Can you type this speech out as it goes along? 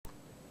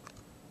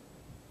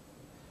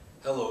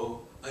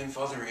Hello, I'm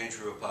Father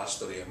Andrew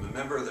Apostoli. I'm a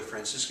member of the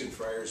Franciscan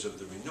Friars of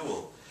the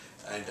Renewal,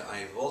 and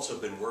I've also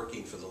been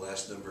working for the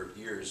last number of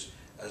years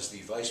as the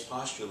Vice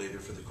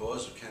Postulator for the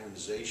cause of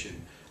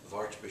canonization of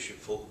Archbishop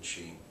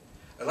Sheen.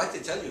 I'd like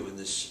to tell you in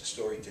this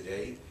story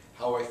today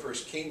how I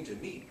first came to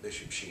meet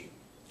Bishop Sheen.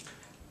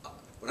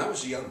 When I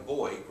was a young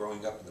boy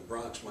growing up in the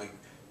Bronx, my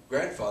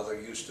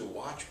grandfather used to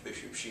watch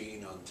Bishop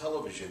Sheen on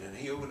television, and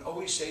he would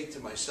always say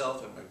to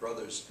myself and my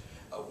brothers,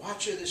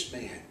 watch this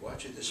man,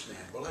 watch this man.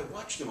 Well, I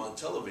watched him on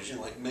television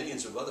like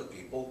millions of other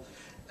people,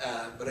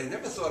 but I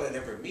never thought I'd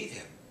ever meet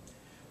him.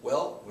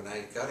 Well, when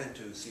I got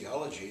into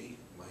theology,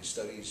 my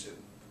studies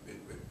in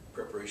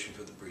preparation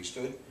for the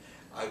priesthood,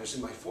 I was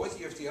in my fourth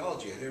year of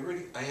theology.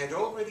 I had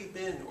already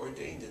been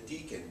ordained a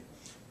deacon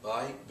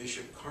by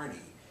Bishop Carney,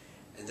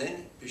 and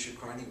then Bishop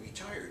Carney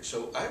retired.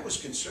 So I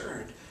was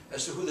concerned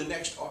as to who the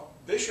next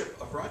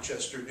bishop of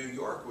Rochester, New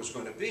York was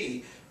going to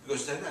be,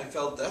 because then I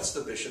felt that's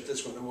the bishop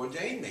that's going to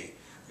ordain me,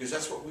 because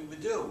that's what we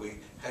would do. We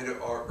had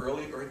our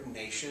early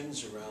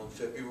ordinations around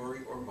February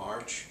or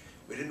March.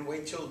 We didn't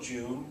wait till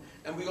June.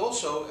 And we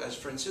also, as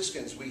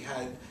Franciscans, we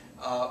had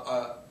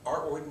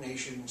our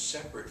ordination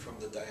separate from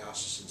the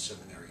diocesan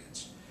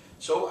seminarians.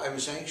 So I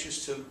was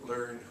anxious to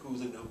learn who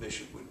the new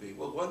bishop would be.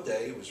 Well, one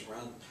day, it was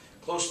around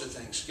close to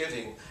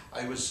Thanksgiving,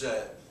 I was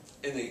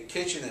in the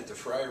kitchen at the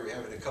friary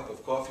having a cup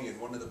of coffee, and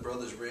one of the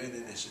brothers ran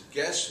in and said,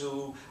 "Guess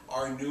who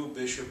our new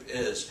bishop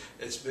is?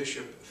 It's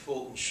Bishop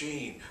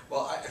Sheen."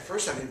 Well, at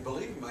first I didn't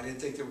believe him. I didn't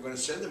think they were going to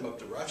send him up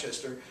to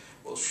Rochester.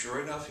 Well,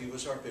 sure enough, he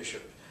was our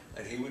bishop,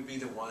 and he would be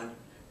the one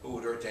who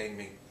would ordain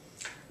me.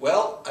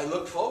 Well, I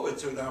looked forward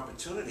to an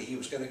opportunity. He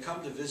was going to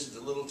come to visit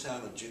the little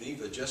town of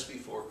Geneva just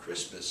before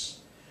Christmas,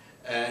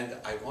 and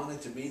I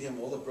wanted to meet him.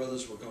 All the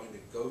brothers were going to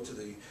go to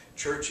the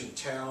church in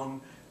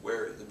town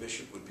where the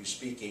bishop would be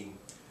speaking.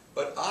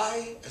 But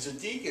I, as a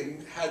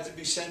deacon, had to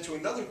be sent to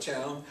another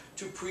town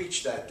to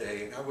preach that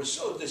day. And I was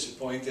so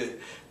disappointed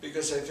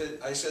because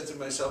I said to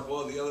myself,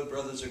 well, the other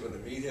brothers are going to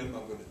meet him.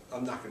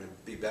 I'm not going to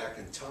be back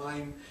in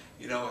time.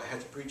 You know, I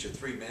had to preach at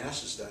 3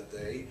 masses that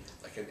day,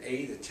 like an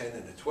 8, a 10,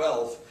 and a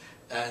 12.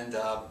 And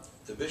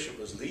the bishop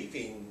was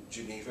leaving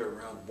Geneva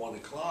around 1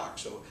 o'clock.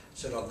 So I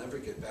said, I'll never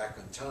get back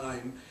on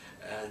time.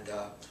 And,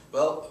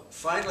 well,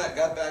 finally I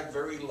got back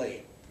very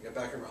late. I got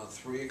back around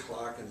 3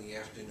 o'clock in the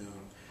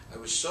afternoon. I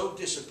was so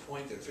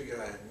disappointed. I figured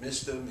I had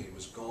missed him. He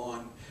was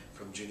gone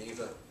from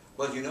Geneva.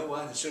 Well, you know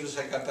what? As soon as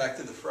I got back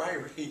to the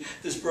friary,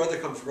 this brother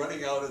comes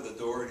running out of the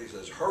door and he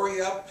says,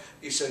 "Hurry up."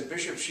 He said,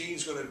 "Bishop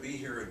Sheen's going to be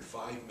here in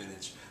 5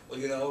 minutes.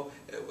 Well, you know,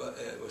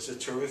 it was a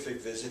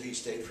terrific visit. He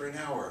stayed for an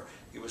hour.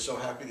 He was so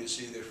happy to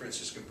see the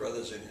Franciscan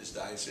brothers in his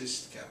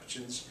diocese,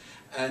 Capuchins.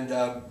 And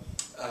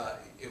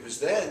it was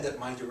then that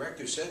my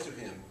director said to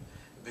him,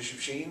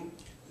 "Bishop Sheen,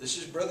 this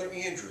is Brother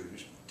Andrew,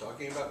 who's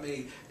talking about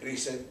me," and he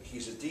said,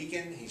 "He's a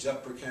deacon, he's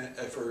up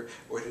for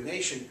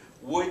ordination.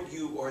 Would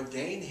you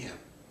ordain him?"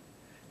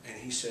 And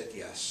he said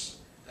yes.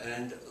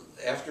 And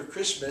after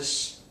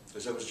Christmas,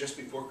 because that was just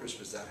before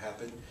Christmas that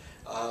happened,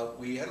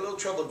 we had a little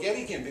trouble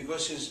getting him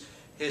because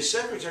his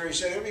secretary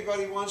said,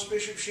 "Everybody wants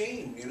Bishop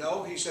Sheen." You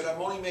know, he said,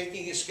 "I'm only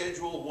making his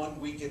schedule 1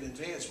 week in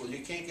advance." Well,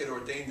 you can't get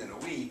ordained in a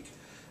week.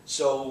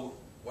 So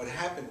what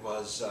happened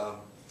was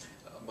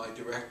my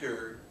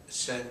director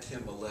sent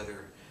him a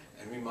letter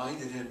and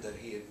reminded him that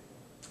he had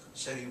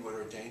said he would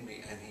ordain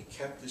me, and he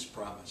kept his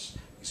promise.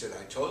 He said,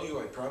 "I told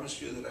you, I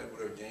promised you that I would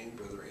ordain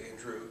Brother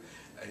Andrew,"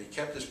 and he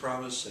kept his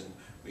promise, and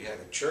we had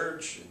a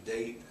church, a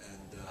date,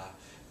 and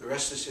the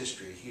rest is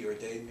history. He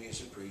ordained me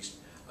as a priest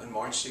on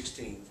March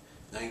 16th,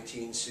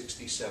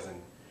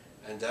 1967,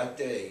 and that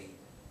day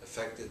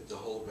affected the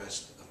whole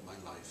rest of my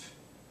life.